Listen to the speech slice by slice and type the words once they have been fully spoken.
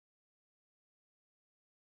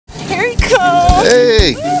Here he comes.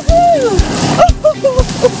 Hey!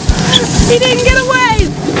 He didn't get away.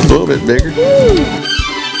 A little bit bigger.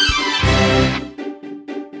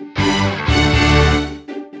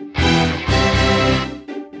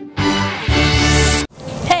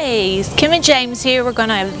 Hey, it's Kim and James here. We're going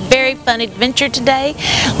to have a very fun adventure today.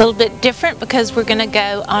 A little bit different because we're going to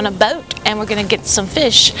go on a boat and we're going to get some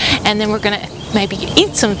fish, and then we're going to maybe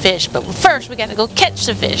eat some fish, but first we got to go catch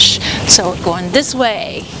the fish. So we're going this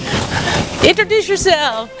way. Introduce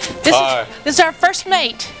yourself. Hi. This is our first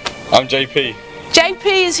mate. I'm JP. JP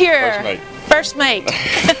is here. First mate. First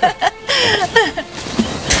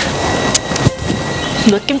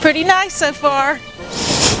mate. Looking pretty nice so far.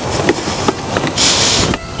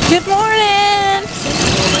 Good morning.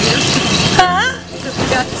 Huh? We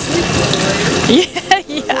got to sleep a little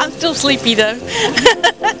later. Yeah, I'm still sleepy though.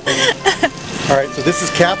 All right, so this is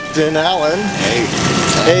Captain Alan. Hey.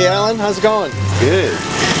 Hey, Alan, how's it going? Good.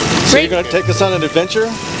 So you're going to take us on an adventure?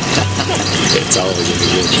 It's always an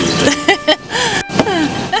adventure.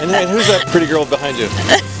 And who's that pretty girl behind you?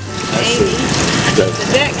 The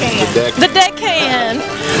deckhand. The deckhand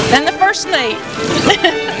and the first mate.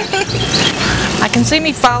 I can see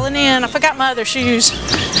me falling in. I forgot my other shoes.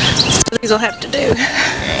 So these will have to do.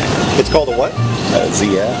 It's called a what?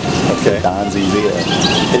 ZF. Okay. Don ZF.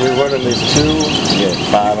 And you're running these two? Yeah,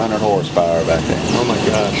 500 horsepower back there. Oh my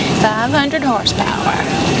gosh. 500 horsepower.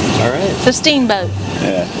 All right. It's a steamboat.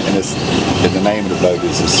 Yeah, and the name of the boat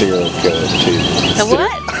is a Serial Cub too. The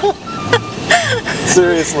what?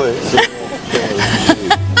 Seriously.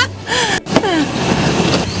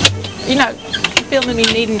 You're not filming me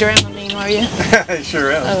needing Dramamine, are you? I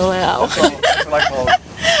sure am. Oh well. That's what I call it.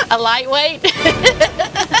 A lightweight?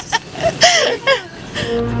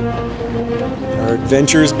 Our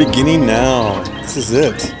adventure is beginning now. This is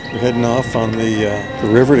it. We're heading off on the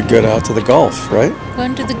river to get out to the Gulf, right?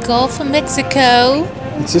 Going to the Gulf of Mexico.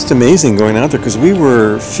 It's just amazing going out there because we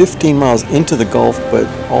were 15 miles into the Gulf, but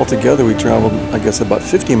altogether we traveled, I guess, about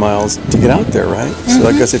 50 miles to get out there, right? So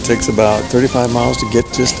I guess it takes about 35 miles to get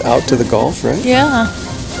just out to the Gulf, right? Yeah.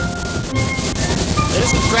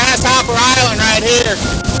 This is Grasshopper Island right here.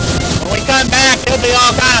 When we come back, there'll be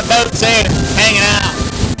all kind of boats there hanging out.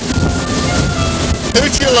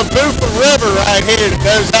 Hoochie-La-Boofa River right here that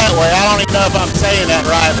goes that way. I don't even know if I'm saying that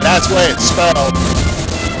right, but that's the way it's spelled.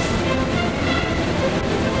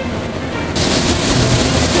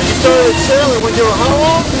 You started sailing when you were how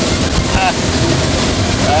old?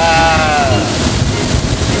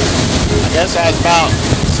 I guess I was about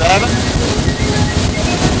 7.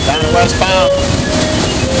 Down in West Palm.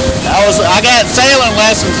 I got sailing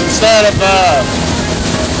lessons instead of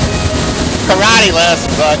karate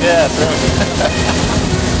lessons, I guess.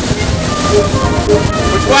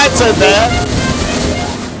 Which wasn't so bad.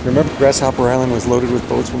 Remember Grasshopper Island was loaded with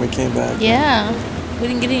boats when we came back? Yeah. We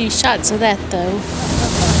didn't get any shots of that though.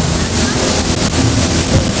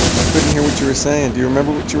 I couldn't hear what you were saying. Do you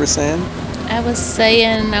remember what you were saying? I was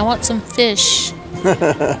saying I want some fish.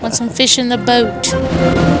 I want some fish in the boat.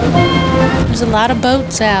 There's a lot of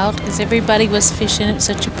boats out because everybody was fishing. It was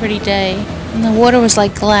such a pretty day. And the water was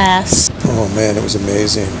like glass. Oh man, it was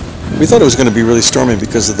amazing. We thought it was going to be really stormy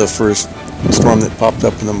because of the first storm that popped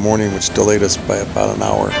up in the morning, which delayed us by about an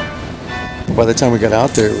hour. By the time we got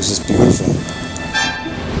out there, it was just beautiful.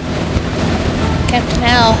 Captain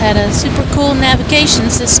Al had a super cool navigation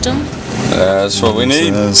system. That's what we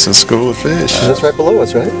need. It's a school of fish. That's right below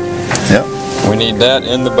us, right? Yep. We need that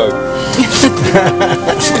in the boat.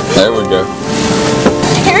 There we go.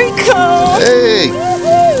 Here he comes. Hey!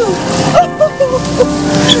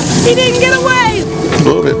 He didn't get away. A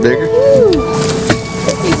little bit bigger.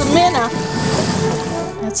 He's a minnow.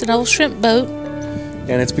 That's an old shrimp boat.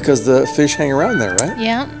 And it's because the fish hang around there, right?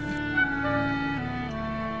 Yeah.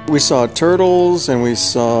 We saw turtles and we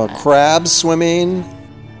saw crabs swimming.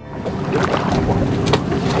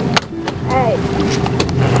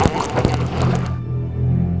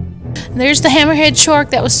 There's the hammerhead shark.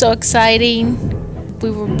 That was so exciting.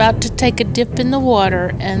 We were about to take a dip in the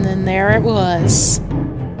water, and then there it was.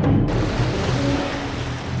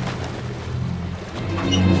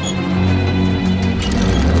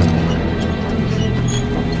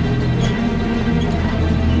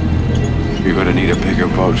 You're gonna need a bigger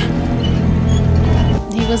boat.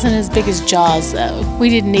 He wasn't as big as Jaws, though. We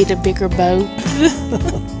didn't need a bigger boat.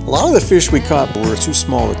 A lot of the fish we caught were too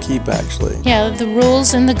small to keep, actually. Yeah, the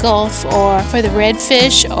rules in the Gulf are for the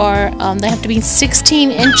redfish are they have to be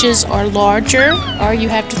 16 inches or larger, or you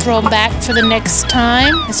have to throw them back for the next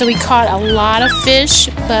time. And so we caught a lot of fish,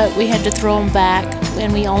 but we had to throw them back,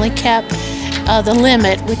 and we only kept the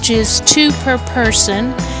limit, which is 2 per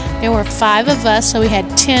person. There were 5 of us, so we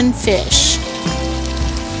had 10 fish.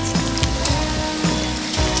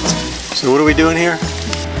 So what are we doing here?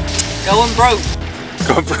 Going broke.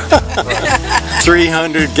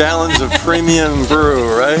 300 gallons of premium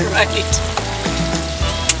brew, right? Right.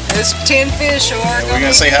 Those 10 fish are We're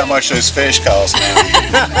gonna see how much those fish cost now.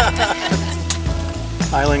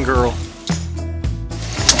 Island girl.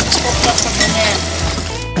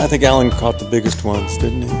 I think Alan caught the biggest ones,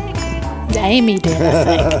 didn't he? Amy did, I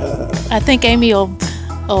think. I think Amy will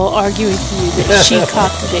argue with you that she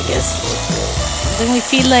caught the biggest. Then we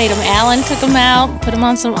filleted them. Alan took them out, put them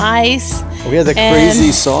on some ice. We had that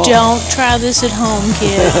crazy saw. Don't try this at home,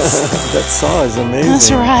 kids. That saw is amazing.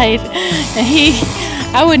 That's right.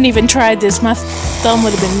 And I wouldn't even try this. My thumb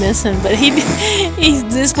would have been missing. But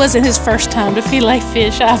this wasn't his first time to fillet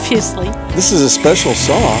fish, obviously. This is a special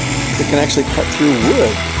saw that can actually cut through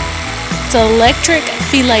wood. It's an electric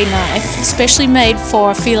fillet knife, specially made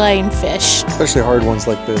for filleting fish. Especially hard ones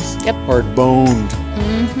like this. Yep. Hard boned.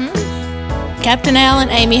 Captain Al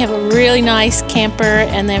and Amy have a really nice camper,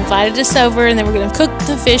 and they invited us over, and then we're going to cook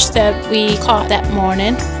the fish that we caught that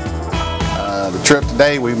morning. The trip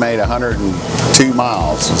today, we made 102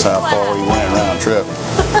 miles. That's how far we went round trip.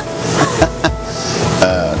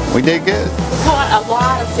 We did good. We caught a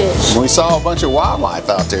lot of fish. We saw a bunch of wildlife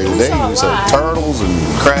out there today. We saw turtles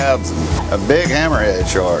and crabs and a big hammerhead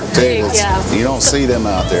shark too. Big, yeah. You don't see them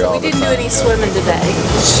out there all We the time. didn't do any swimming today.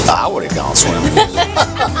 I would have gone swimming.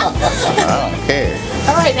 I don't care.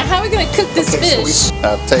 All right, now how are we going to cook this fish?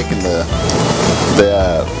 I've taken the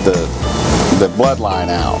bloodline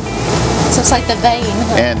out. So it's like the vein,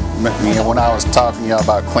 huh? And you know, when I was talking to y'all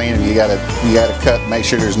about cleaning, you gotta cut, make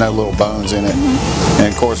sure there's no little bones in it. And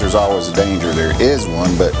of course, there's always a danger. There is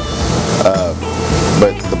one, but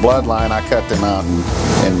the bloodline, I cut them out,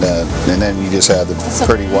 and then you just have the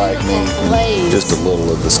pretty white meat, and just a little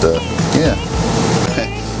of the stuff. Yeah.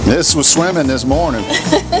 This was swimming this morning,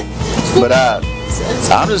 but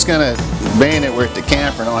I'm just gonna, being that we're at the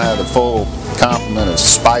camper, don't have the full complement of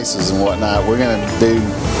spices and whatnot. We're gonna do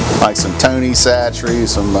like some Tony Satchery,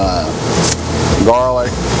 some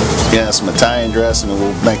garlic, some Italian dressing, and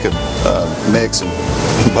we'll make a mix and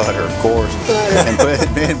butter, of course. And put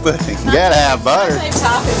you gotta have butter.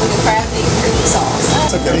 Top it with a crabby cream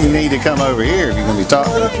sauce. Okay. You need to come over here if you're gonna be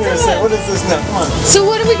talking. What is this now? Come on. So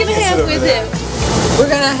what are we going to have with it? We're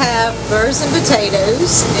going to have burgers and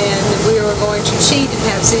potatoes, and we are going to cheat and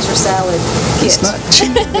have Caesar salad kit. It's not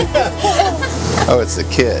cheap. Oh, it's the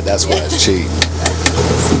kid. That's why it's cheap.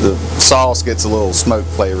 The sauce gets a little smoke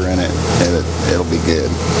flavor in it, and it'll be good.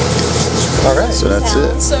 All right. So that's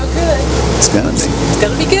it. So good. It's gonna be. It's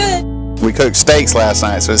going to be good. We cooked steaks last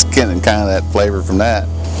night, so it's getting kind of that flavor from that.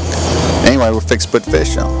 Anyway, we'll fix to put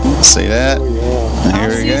fish on. See that? Oh, yeah. Here All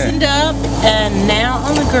we go. seasoned up, and now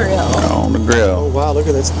on the grill. On the Oh, grill. wow, look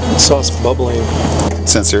at that sauce bubbling.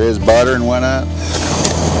 Since there is butter and whatnot,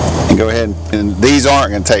 and go ahead and these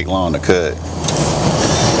aren't going to take long to cook.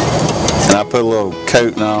 And I put a little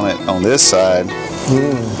coating on it on this side,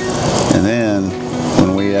 and then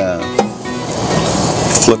when we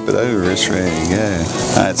flip it over, it's ready to go.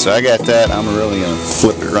 All right, so I got that. I'm really going to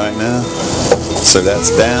flip it right now. So that's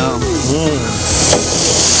down.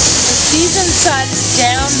 Seasoned side is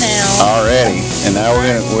down now. Already, and now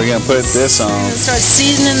we're gonna put this on. And start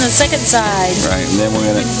seasoning the second side. Right, and then we're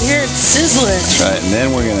You gonna. can hear it sizzling. Right, and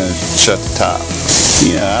then we're gonna shut the top.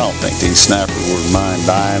 You know, I don't think these snappers would mind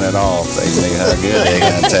dying at all if they knew how good they're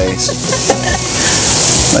gonna taste.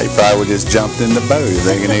 They probably would just jumped in the boat if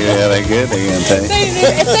they knew how good they're gonna taste.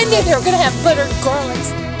 If they knew they were going to have buttered garlic.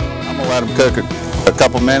 I'm gonna let them cook a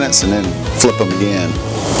couple minutes and then flip them again,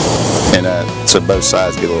 and so both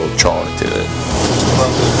sides get a little char to it.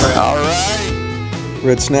 All right.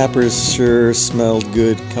 Red snappers sure smelled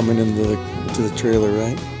good coming into the trailer,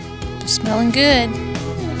 right? Smelling good.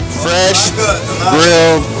 Fresh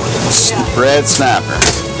grilled red snapper.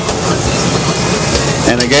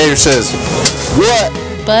 And the gator says, "What?"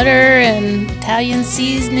 Butter and Italian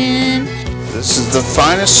seasoning. This is the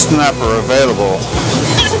finest snapper available.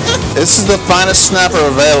 This is the finest snapper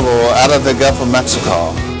available out of the Gulf of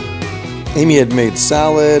Mexico. Amy had made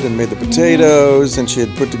salad and made the potatoes, and she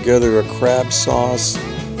had put together a crab sauce.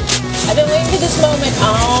 I've been waiting for this moment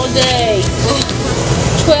all day.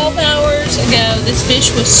 12 hours ago, this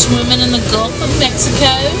fish was swimming in the Gulf of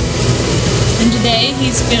Mexico, and today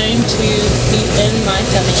he's going to be in my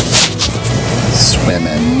tummy.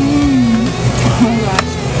 Swimming.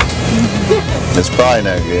 It's probably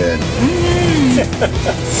no good.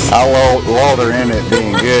 I lulled her in it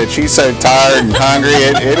being good. She's so tired and hungry,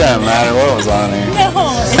 it doesn't matter what was on there. No,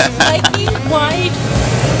 it's flaky, white,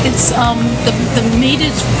 It's the meat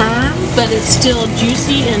is firm, but it's still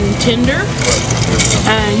juicy and tender,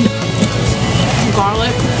 and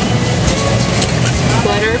garlic,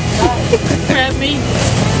 butter, crab meat.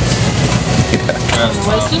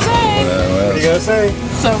 What's to say? What do you gotta say?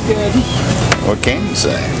 So good. What can you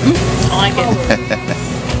say? I like it.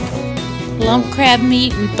 Lump crab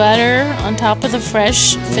meat and butter on top of the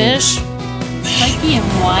fresh fish. Flaky and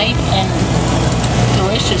white and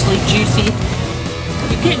deliciously juicy.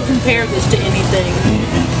 You can't compare this to anything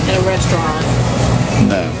at a restaurant.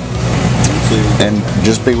 No. And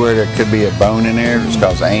just beware, there could be a bone in there. It's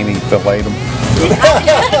because Amy filleted them.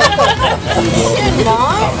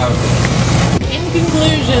 In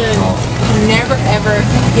conclusion, never ever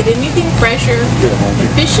get anything fresher than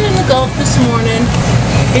fishing in the Gulf this morning.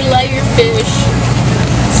 Fillet your fish,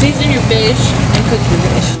 season your fish, and cook your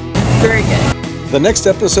fish. Very good. The next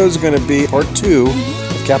episode is going to be part 2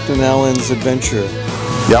 of Captain Allen's adventure.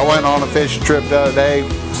 Y'all went on a fishing trip the other day.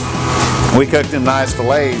 We cooked them nice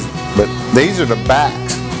fillets, but these are the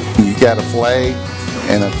backs. You got a fillet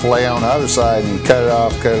and a fillet on the other side, and you cut it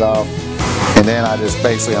off. And then I just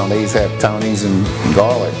basically on these have Tony's and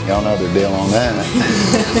garlic. Y'all know the deal on that.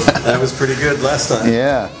 That was pretty good last time.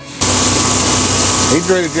 Yeah. He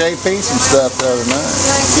drew JP some stuff the other night.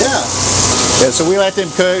 Yeah. Yeah, so we let them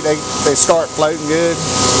cook. They start floating good,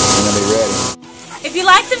 and they'll be ready. If you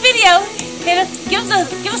like the video, give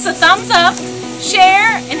us a thumbs up,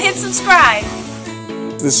 share, and hit subscribe.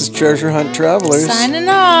 This is Treasure Hunt Travelers. Signing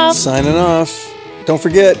off. Signing off. Don't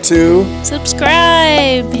forget to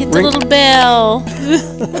Subscribe. Hit the little bell.